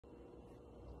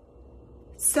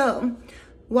So,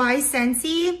 why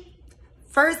Scentsy?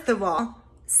 First of all,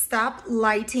 stop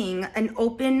lighting an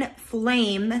open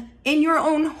flame in your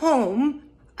own home.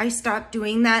 I stopped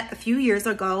doing that a few years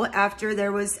ago after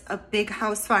there was a big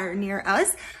house fire near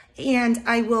us, and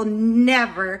I will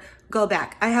never go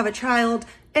back. I have a child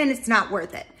and it's not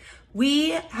worth it.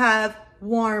 We have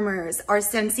warmers. Our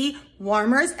Scentsy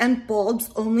warmers and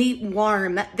bulbs only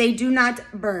warm. They do not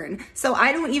burn. So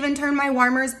I don't even turn my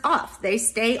warmers off. They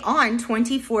stay on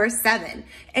 24/7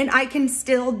 and I can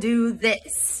still do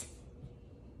this.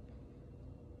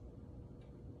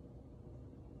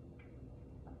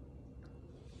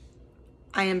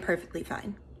 I am perfectly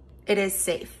fine. It is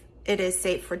safe. It is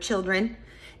safe for children.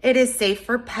 It is safe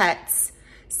for pets.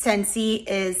 Scentsy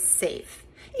is safe.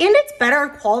 And it's better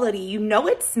quality. You know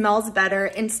it smells better.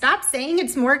 And stop saying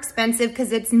it's more expensive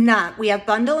because it's not. We have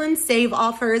bundle and save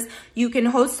offers. You can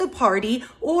host a party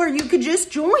or you could just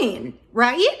join,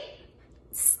 right?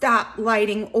 Stop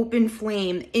lighting open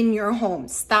flame in your home.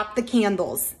 Stop the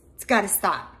candles. It's got to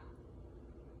stop.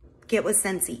 Get with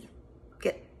Scentsy.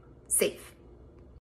 Get safe.